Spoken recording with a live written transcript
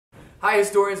Hi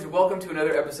historians, and welcome to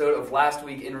another episode of Last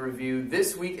Week in Review.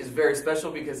 This week is very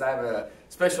special because I have a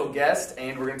special guest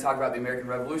and we're going to talk about the American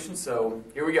Revolution, so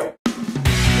here we go.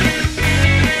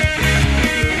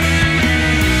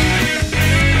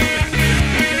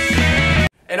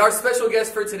 And our special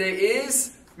guest for today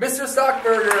is Mr.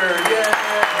 Stockberger. Yay!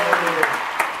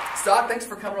 Stock, thanks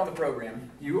for coming on the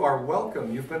program. You are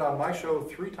welcome. You've been on my show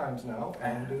 3 times now,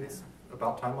 and it's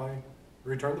about time I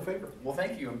return the favor. Well,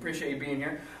 thank you. Appreciate you being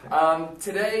here.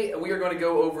 Today, we are going to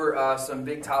go over some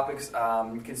big topics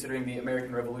considering the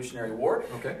American Revolutionary War.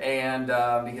 Okay. And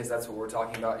because that's what we're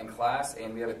talking about in class.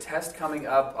 And we have a test coming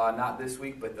up, not this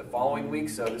week, but the following week.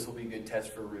 So this will be a good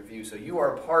test for review. So you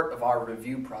are a part of our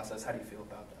review process. How do you feel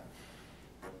about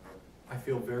that? I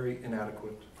feel very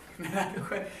inadequate.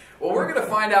 Well, we're going to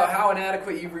find out how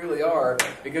inadequate you really are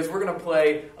because we're going to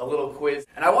play a little quiz.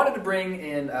 And I wanted to bring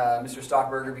in Mr.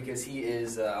 Stockberger because he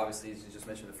is, obviously, as you just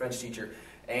mentioned, a French teacher.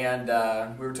 And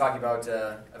we were talking about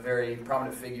a very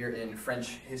prominent figure in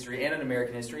French history and in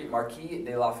American history, Marquis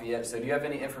de Lafayette. So do you have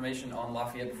any information on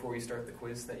Lafayette before we start the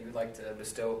quiz that you would like to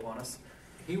bestow upon us?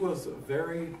 He was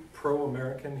very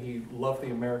pro-American. He loved the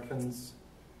Americans.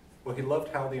 Well, he loved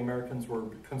how the Americans were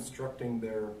constructing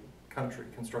their country,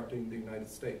 constructing the United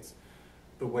States.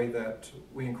 The way that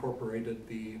we incorporated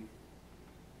the,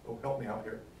 oh, help me out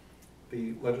here,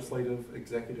 the legislative,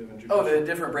 executive, and judicial. Oh, the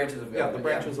different branches of government. Yeah, the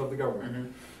branches of the government.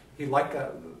 Mm-hmm. He liked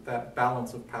that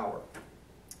balance of power,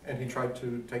 and he tried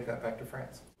to take that back to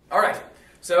France. All right,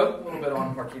 so a little bit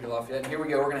on Marquis de Lafayette. And here we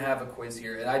go, we're going to have a quiz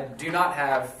here. And I do not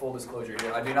have, full disclosure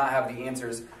here, I do not have the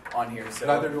answers on here. So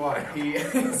Neither do I.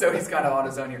 So he's kind of on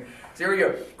his own here. So here we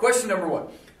go. Question number 1.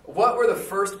 What were the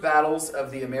first battles of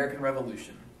the American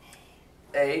Revolution?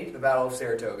 A, the Battle of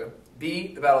Saratoga. B,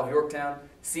 the Battle of Yorktown.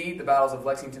 C, the battles of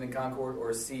Lexington and Concord.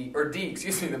 Or D,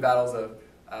 the battles of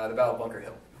the Battle of Bunker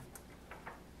Hill.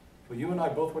 Well, you and I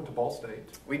both went to Ball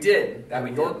State. We did.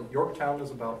 Yorktown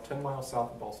is about 10 miles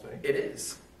south of Ball State. It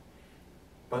is.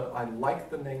 But I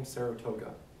like the name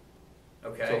Saratoga.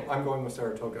 Okay. So I'm going with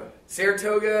Saratoga.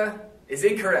 Saratoga is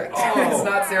incorrect. Oh. It's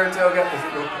not Saratoga.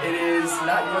 It is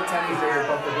not Yorktown.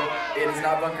 It is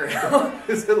not Bunker Hill.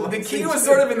 The key was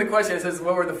sort of in the question. It says,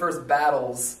 what were the first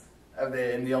battles of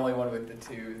and the only one with the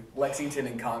 2. Lexington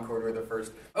and Concord were the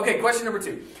first. Okay, question number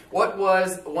 2. What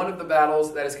was one of the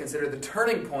battles that is considered the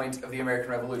turning point of the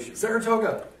American Revolution?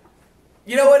 Saratoga.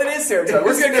 You know what? It is Saratoga.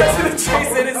 We're going to go to the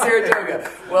chase. It is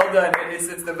Saratoga. Well done.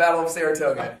 It's the Battle of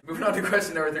Saratoga. Moving on to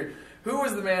question number 3. Who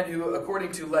was the man who,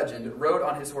 according to legend, rode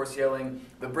on his horse yelling,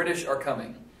 "The British are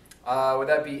coming"? Would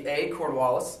that be A,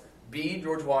 Cornwallis, B,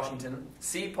 George Washington,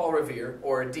 C, Paul Revere,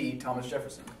 or D, Thomas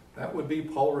Jefferson? That would be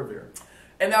Paul Revere.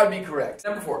 And that would be correct.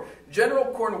 Number 4. General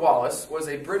Cornwallis was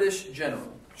a British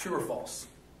general. True or false?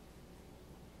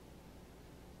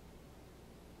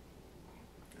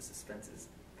 The suspense is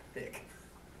thick.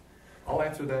 I'll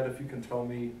answer that if you can tell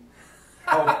me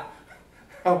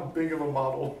how big of a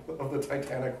model of the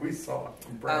Titanic we saw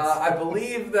in France. I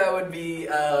believe that would be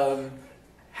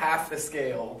half the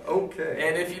scale. Okay.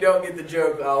 And if you don't get the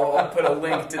joke, I'll put a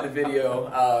link to the video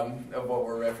of what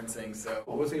we're referencing. So,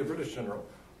 was he a British general?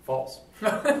 False.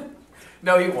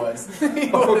 No, he was. He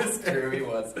was true. He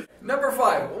was. Number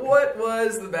 5. What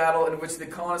was the battle in which the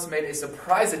colonists made a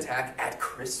surprise attack at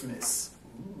Christmas?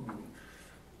 Ooh.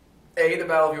 A, the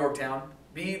Battle of Yorktown.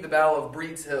 B, the Battle of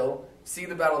Breed's Hill. C,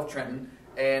 the Battle of Trenton.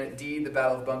 And D, the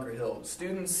Battle of Bunker Hill.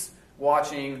 Students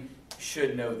watching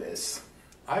should know this.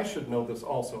 I should know this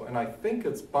also, and I think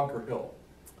it's Bunker Hill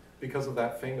because of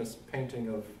that famous painting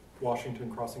of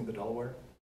Washington crossing the Delaware.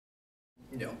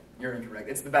 No, you're incorrect.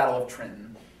 It's the Battle of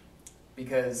Trenton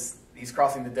because he's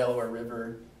crossing the Delaware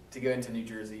River to go into New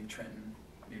Jersey, Trenton,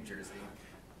 New Jersey.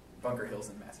 Bunker Hill's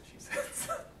in Massachusetts.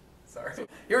 Sorry.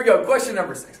 Here we go. Question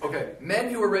number 6. Okay. Men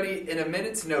who were ready in a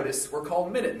minute's notice were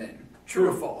called Minutemen. True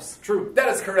or false? True. That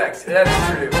is correct. That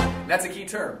is true. And that's a key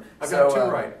term. I've got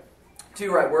 2 right. 2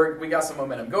 right. We got some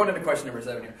momentum. Going into question number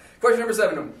 7 here. Question number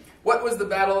 7. What was the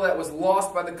battle that was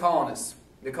lost by the colonists?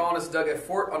 The colonists dug a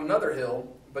fort on another hill,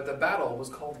 but the battle was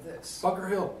called this. Bunker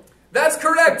Hill. That's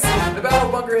correct! The Battle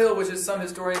of Bunker Hill, which is some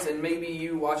historians, and maybe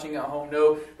you watching at home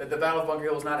know that the Battle of Bunker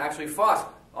Hill was not actually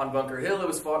fought on Bunker Hill, it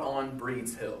was fought on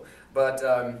Breed's Hill. But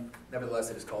nevertheless,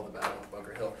 it is called the Battle of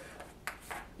Bunker Hill.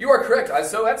 You are correct,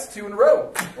 so that's 2 in a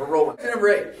row. We're rolling. Number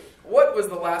 8. What was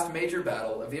the last major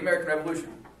battle of the American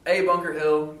Revolution? A, Bunker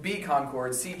Hill, B,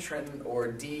 Concord, C, Trenton,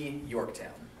 or D,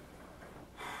 Yorktown?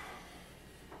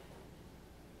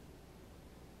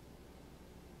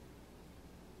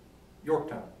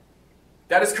 Yorktown.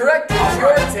 That is correct.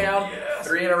 Yorktown. Yes.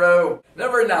 3 in a row.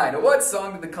 Number 9. What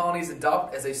song did the colonies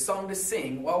adopt as a song to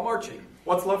sing while marching?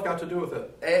 What's love got to do with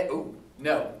it?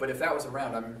 No, but if that was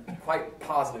around, I'm quite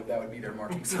positive that would be their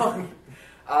marching song.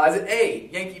 Is it A,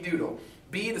 Yankee Doodle,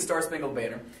 B, the Star Spangled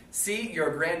Banner, C,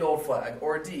 Your Grand Old Flag,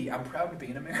 or D, I'm proud to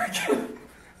be an American?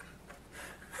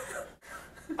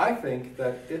 I think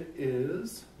that it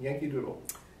is Yankee Doodle.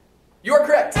 You're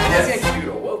correct. It is Yankee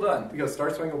Doodle. Well done. Because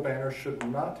Star Spangled Banner should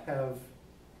not have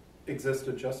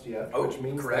existed just yet, which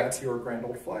means correct. that Your Grand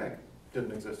Old Flag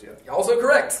didn't exist yet. Also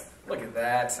correct. Look at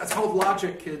that. That's called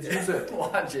logic, kids. Use it.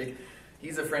 Logic.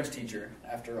 He's a French teacher,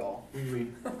 after all. Oui.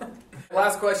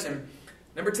 Last question.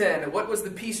 Number 10. What was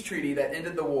the peace treaty that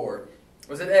ended the war?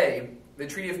 Was it A, the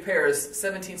Treaty of Paris,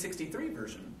 1763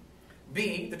 version,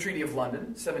 B, the Treaty of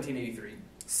London, 1783,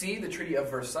 C, the Treaty of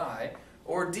Versailles,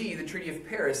 or D, the Treaty of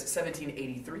Paris,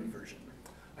 1783 version?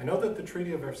 I know that the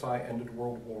Treaty of Versailles ended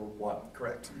World War I.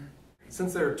 Correct.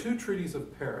 Since there are 2 treaties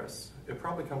of Paris, it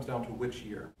probably comes down to which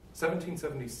year.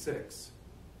 1776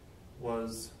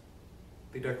 was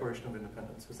the Declaration of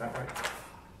Independence. Is that right?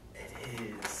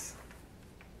 It is.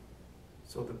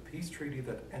 So the peace treaty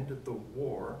that ended the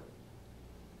war,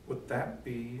 would that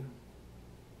be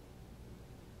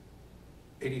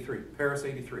 83? Paris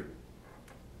 83.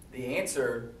 The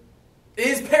answer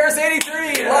is Paris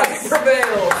 83! Yes. Logic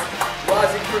prevails!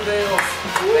 Logic prevails.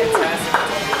 Fantastic.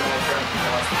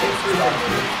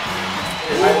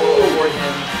 I will award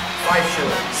him 5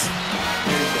 shillings.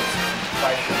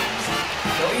 5 shillings.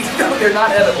 So even though they're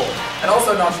not edible, and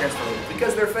also non-transferable,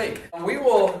 because they're fake.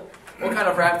 We'll kind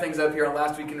of wrap things up here on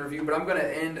Last Week in Review, but I'm going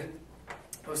to end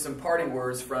with some parting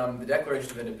words from the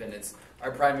Declaration of Independence,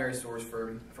 our primary source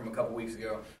from a couple weeks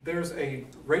ago. There's a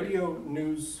radio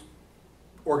news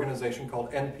organization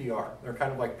called NPR. They're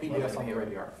kind of like PBS on the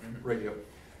radio.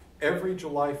 Every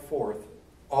July 4th,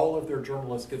 all of their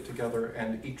journalists get together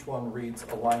and each one reads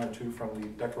a line or 2 from the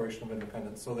Declaration of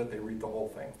Independence so that they read the whole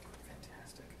thing.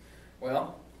 Fantastic.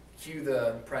 Well, cue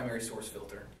the primary source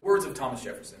filter. Words of Thomas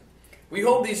Jefferson. We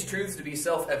hold these truths to be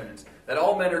self-evident, that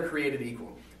all men are created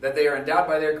equal, that they are endowed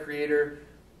by their Creator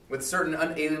with certain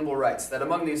unalienable rights, that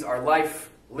among these are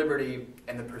life, liberty,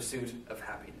 and the pursuit of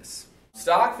happiness.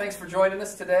 Stock, thanks for joining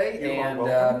us today, and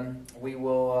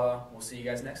we'll see you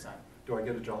guys next time. Do I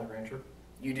get a Jolly Rancher?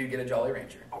 You do get a Jolly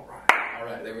Rancher. All right. All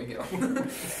right, there we go.